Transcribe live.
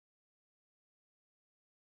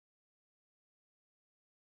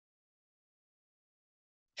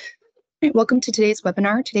Right, welcome to today's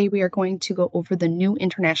webinar. Today we are going to go over the new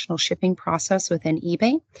international shipping process within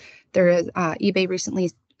eBay. eBay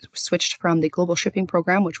recently switched from the global shipping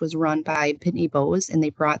program, which was run by Pitney Bowes, and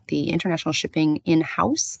they brought the international shipping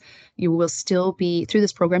in-house. You will still be, through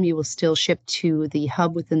this program, you will still ship to the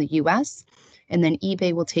hub within the US, and then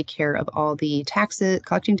eBay will take care of all the taxes,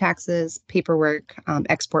 collecting taxes, paperwork,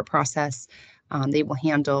 export process. They will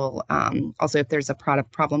handle also if there's a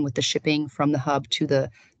product problem with the shipping from the hub to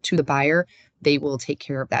the buyer, they will take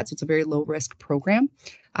care of that. So it's a very low risk program.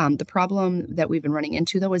 The problem that we've been running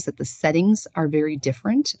into, though, is that the settings are very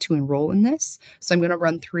different to enroll in this. So I'm going to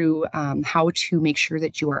run through how to make sure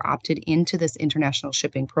that you are opted into this international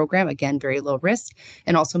shipping program. Again, very low risk,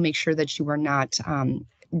 and also make sure that you are not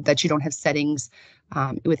that you don't have settings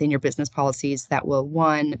within your business policies that will,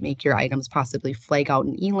 one, make your items possibly flag out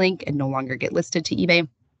in eLink and no longer get listed to eBay,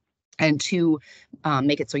 and two,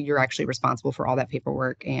 make it so you're actually responsible for all that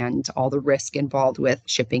paperwork and all the risk involved with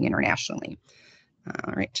shipping internationally.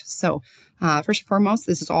 All right, so first and foremost,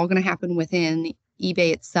 this is all going to happen within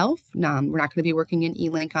eBay itself. We're not going to be working in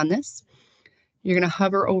eLink on this. You're going to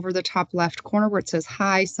hover over the top left corner where it says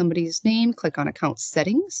hi, somebody's name, click on account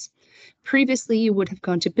settings. Previously, you would have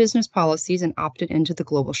gone to business policies and opted into the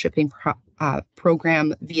global shipping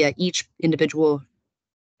program via each individual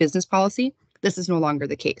business policy. This is no longer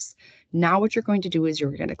the case. Now what you're going to do is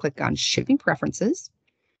you're going to click on shipping preferences,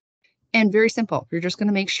 and very simple. You're just going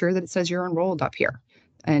to make sure that it says you're enrolled up here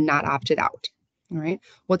and not opted out. All right.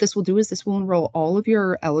 What this will do is this will enroll all of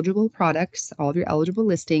your eligible products, all of your eligible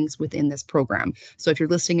listings within this program. So if you're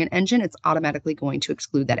listing an engine, it's automatically going to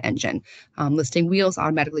exclude that engine. Listing wheels,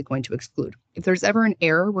 automatically going to exclude. If there's ever an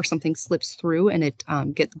error where something slips through and it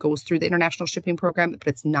goes through the international shipping program, but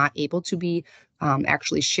it's not able to be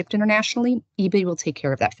actually shipped internationally, eBay will take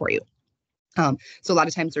care of that for you. So a lot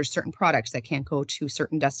of times there's certain products that can't go to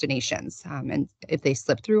certain destinations. And if they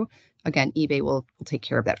slip through, again, eBay will take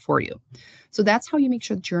care of that for you. So that's how you make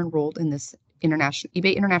sure that you're enrolled in this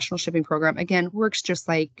eBay international shipping program. Again, works just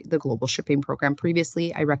like the global shipping program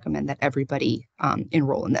previously. I recommend that everybody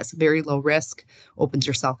enroll in this. Very low risk, opens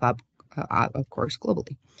yourself up, of course,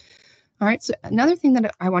 globally. All right, so another thing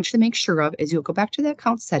that I want you to make sure of is you'll go back to the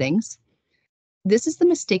account settings. This is the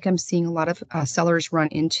mistake I'm seeing a lot of sellers run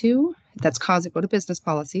into that's causing, go to business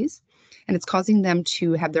policies, and it's causing them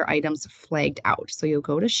to have their items flagged out. So you'll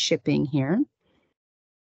go to shipping here,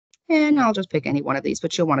 and I'll just pick any one of these,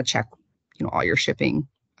 but you'll want to check, all your shipping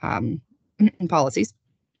policies.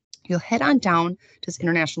 You'll head on down to this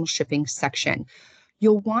international shipping section.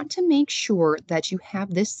 You'll want to make sure that you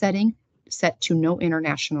have this setting set to no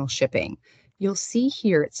international shipping. You'll see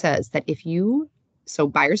here it says that so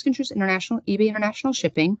buyers can choose eBay international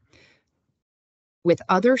shipping. With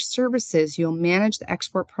other services, you'll manage the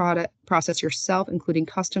export product process yourself, including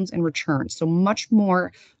customs and returns. So much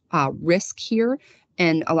more risk here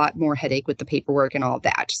and a lot more headache with the paperwork and all of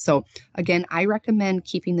that. So again, I recommend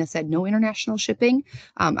keeping this at no international shipping.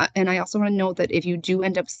 And I also want to note that if you do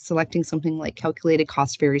end up selecting something like calculated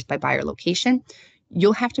cost varies by buyer location,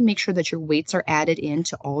 you'll have to make sure that your weights are added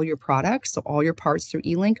into all your products, so all your parts through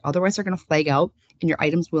eLink. Otherwise, they're going to flag out and your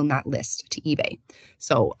items will not list to eBay.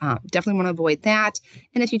 So definitely want to avoid that.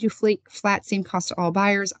 And if you do flat same cost to all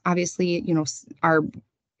buyers, obviously, our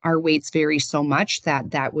weights vary so much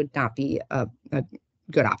that would not be a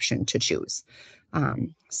good option to choose.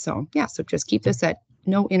 So just keep this at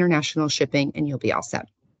no international shipping and you'll be all set.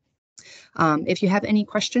 If you have any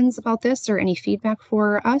questions about this or any feedback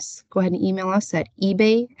for us, go ahead and email us at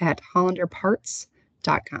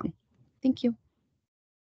ebay@hollanderparts.com. Thank you.